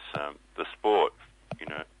 because the sport,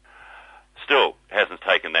 still hasn't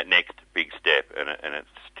taken that next big step, and it's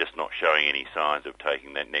just not showing any signs of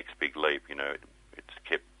taking that next big leap. It's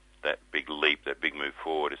kept that big leap, that big move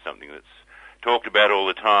forward is something that's talked about all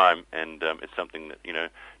the time, and it's something that,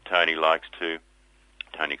 Tony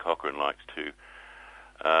Cochrane likes to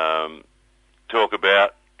talk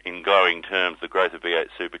about in glowing terms, the growth of V8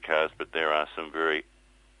 Supercars, but there are some very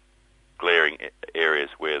glaring areas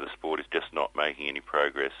where the sport is just not making any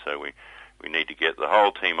progress. So we need to get the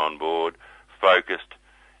whole team on board, focused,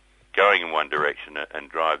 going in one direction, and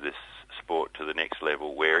drive this sport to the next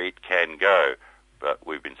level where it can go. But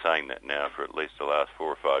we've been saying that now for at least the last 4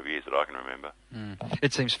 or 5 years that I can remember.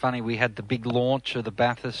 It seems funny, we had the big launch of the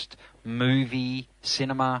Bathurst movie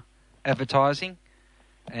cinema advertising,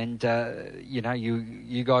 and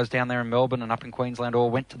you guys down there in Melbourne and up in Queensland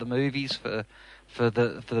all went to the movies for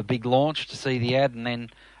the big launch to see the ad, and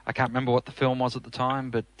then I can't remember what the film was at the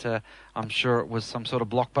time, but I'm sure it was some sort of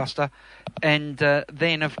blockbuster. And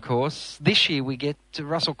then, of course, this year we get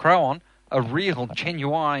Russell Crowe on, a real,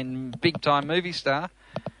 genuine, big-time movie star,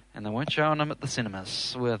 and they weren't showing him at the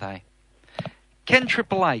cinemas, were they? Can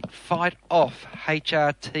Triple Eight fight off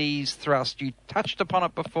HRT's thrust? You touched upon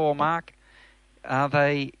it before, Mark. Are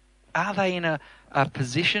they in a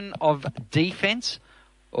position of defence,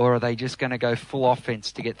 or are they just going to go full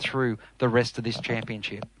offence to get through the rest of this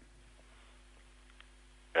championship?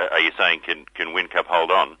 Are you saying can Whincup hold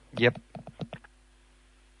on? Yep.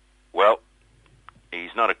 Well,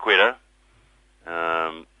 he's not a quitter.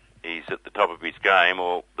 He's at the top of his game,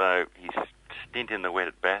 although his stint in the wet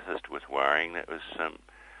at Bathurst was worrying. That was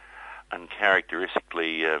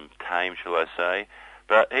uncharacteristically tame, shall I say.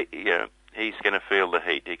 But he's going to feel the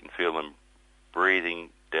heat. He can feel them breathing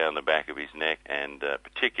down the back of his neck, and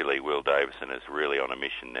particularly Will Davison is really on a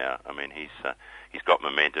mission now. I mean, he's got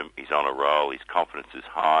momentum. He's on a roll. His confidence is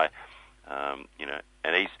high.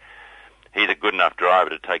 And he's a good enough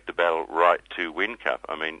driver to take the battle right to Whincup.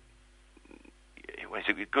 I mean,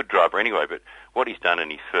 he's a good driver anyway, but what he's done in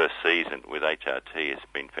his first season with HRT has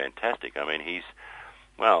been fantastic. I mean,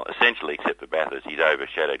 essentially, except for Bathurst, he's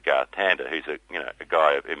overshadowed Garth Tander, who's a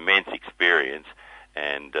guy of immense experience,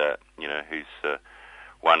 and who's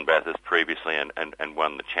won Bathurst previously and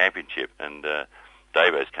won the championship. And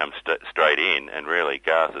Davo's come straight in, and really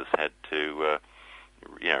Garth has had to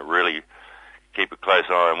really keep a close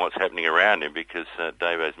eye on what's happening around him, because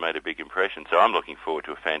Davo's made a big impression. So I'm looking forward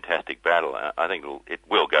to a fantastic battle. I think it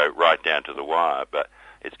will go right down to the wire, but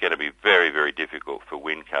it's going to be very, very difficult for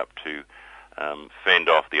Whincup to fend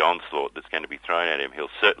off the onslaught that's going to be thrown at him. He'll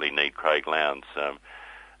certainly need Craig Lowndes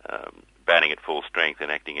batting at full strength and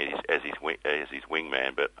acting as his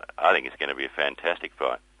wingman, but I think it's going to be a fantastic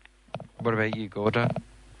fight. What about you, Gordo?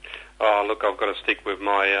 Oh, look, I've got to stick with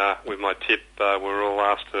my tip. We're all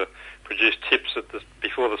asked to produced tips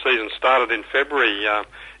before the season started in February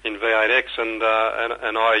in V8X, and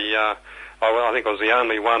I think I was the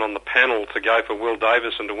only one on the panel to go for Will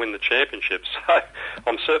Davison to win the championship. So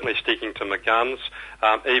I'm certainly sticking to my guns,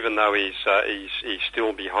 even though he's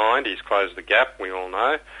still behind. He's closed the gap, we all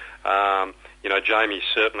know. Jamie's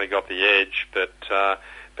certainly got the edge, but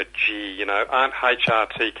gee, aren't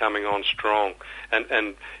HRT coming on strong?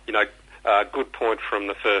 And a good point from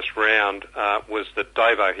the first round was that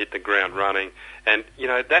Davo hit the ground running, and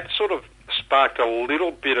that sort of sparked a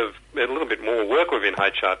little bit more work within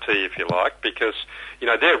HRT, if you like, because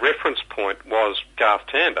their reference point was Garth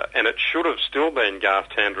Tander, and it should have still been Garth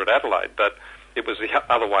Tander at Adelaide, but it was the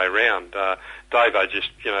other way around. Davo just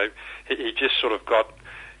he just sort of got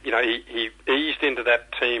he eased into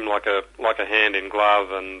that team like a hand in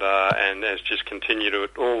glove, and has just continued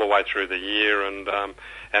it all the way through the year, and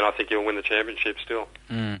I think he'll win the championship still.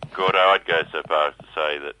 Gordo, I'd go so far as to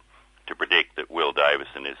say that, to predict that Will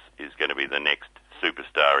Davison is going to be the next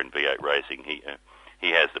superstar in V8 racing. He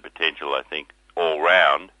has the potential, I think, all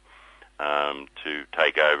round to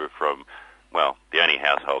take over from, well, the only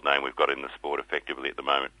household name we've got in the sport effectively at the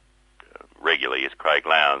moment regularly is Craig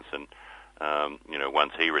Lowndes, and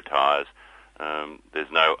once he retires,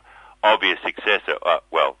 there's no obvious successor.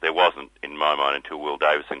 Well, there wasn't in my mind until Will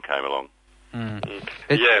Davison came along.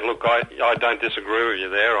 Yeah, look, I don't disagree with you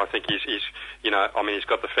there. I think he's he's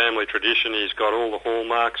got the family tradition, he's got all the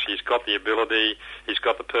hallmarks, he's got the ability, he's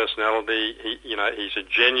got the personality. He's a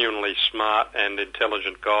genuinely smart and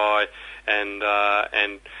intelligent guy, and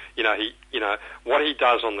what he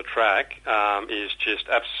does on the track is just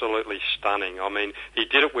absolutely stunning. I mean, he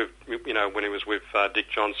did it with when he was with Dick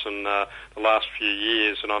Johnson the last few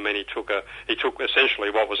years, and I mean he took essentially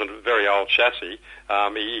what was a very old chassis.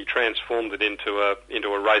 He transformed it into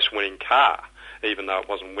a race-winning car, even though it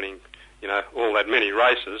wasn't winning all that many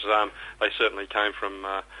races. They certainly came from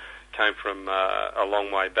a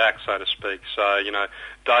long way back, so to speak. So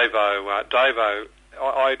Davo.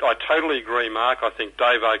 I totally agree, Mark. I think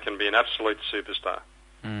Davo can be an absolute superstar.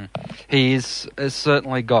 He has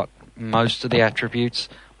certainly got most of the attributes.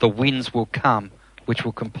 The wins will come, which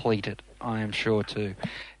will complete it, I am sure too.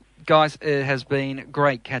 Guys, it has been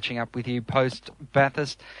great catching up with you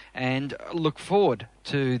post-Bathurst, and look forward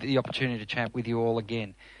to the opportunity to chat with you all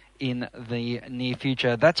again in the near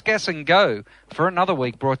future. That's Gas and Go for another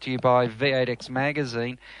week, brought to you by V8X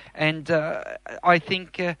Magazine. And I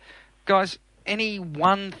think, guys, any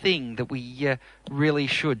one thing that we really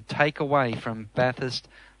should take away from Bathurst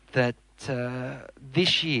that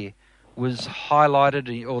this year was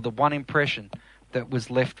highlighted, or the one impression that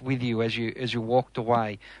was left with you as you walked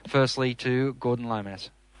away? Firstly, to Gordon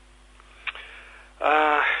Lomas.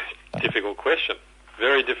 Difficult question.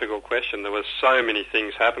 Very difficult question. There were so many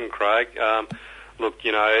things happen, Craig. Look,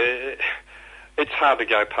 it's hard to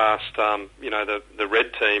go past, the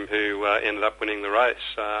red team who ended up winning the race.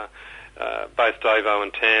 Both Davo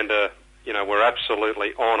and Tander, were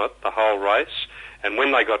absolutely on it the whole race. And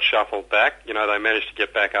when they got shuffled back, they managed to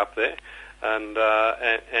get back up there. And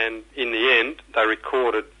in the end, they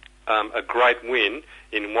recorded a great win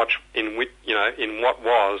in what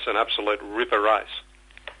was an absolute ripper race.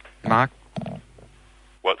 Mark?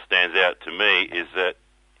 What stands out to me is that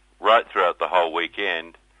right throughout the whole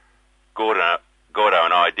weekend, Gordo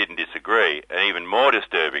and I didn't disagree, and even more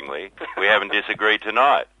disturbingly, we haven't disagreed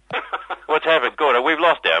tonight. What's happened, Gordo? We've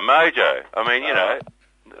lost our mojo. I mean,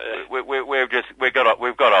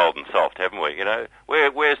 we've got old and soft, haven't we?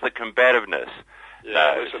 Where's the combativeness?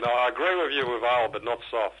 Yeah, listen, I agree with you with old, but not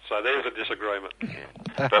soft. So there's a disagreement. Yeah.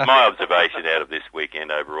 But my observation out of this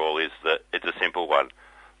weekend overall is that it's a simple one.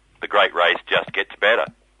 The great race just gets better.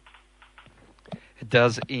 It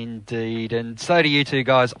does indeed. And so do you two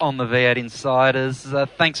guys on the V8 Insiders.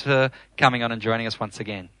 Thanks for coming on and joining us once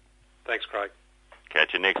again. Thanks, Craig.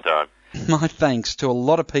 Catch you next time. My thanks to a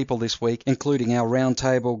lot of people this week, including our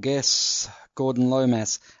roundtable guests, Gordon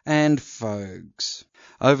Lomas and Fogues.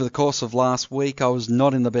 Over the course of last week, I was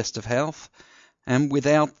not in the best of health, and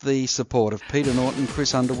without the support of Peter Norton,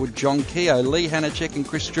 Chris Underwood, John Keogh, Lee Hanachek and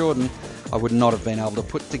Chris Jordan, I would not have been able to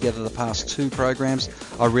put together the past two programs.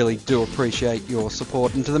 I really do appreciate your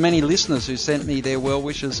support, and to the many listeners who sent me their well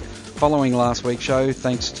wishes following last week's show,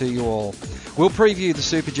 thanks to you all. We'll preview the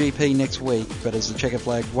Super GP next week, but as the checker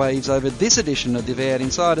flag waves over this edition of the V8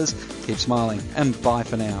 Insiders, keep smiling, and bye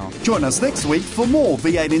for now. Join us next week for more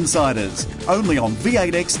V8 Insiders, only on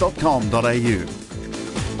v8x.com.au.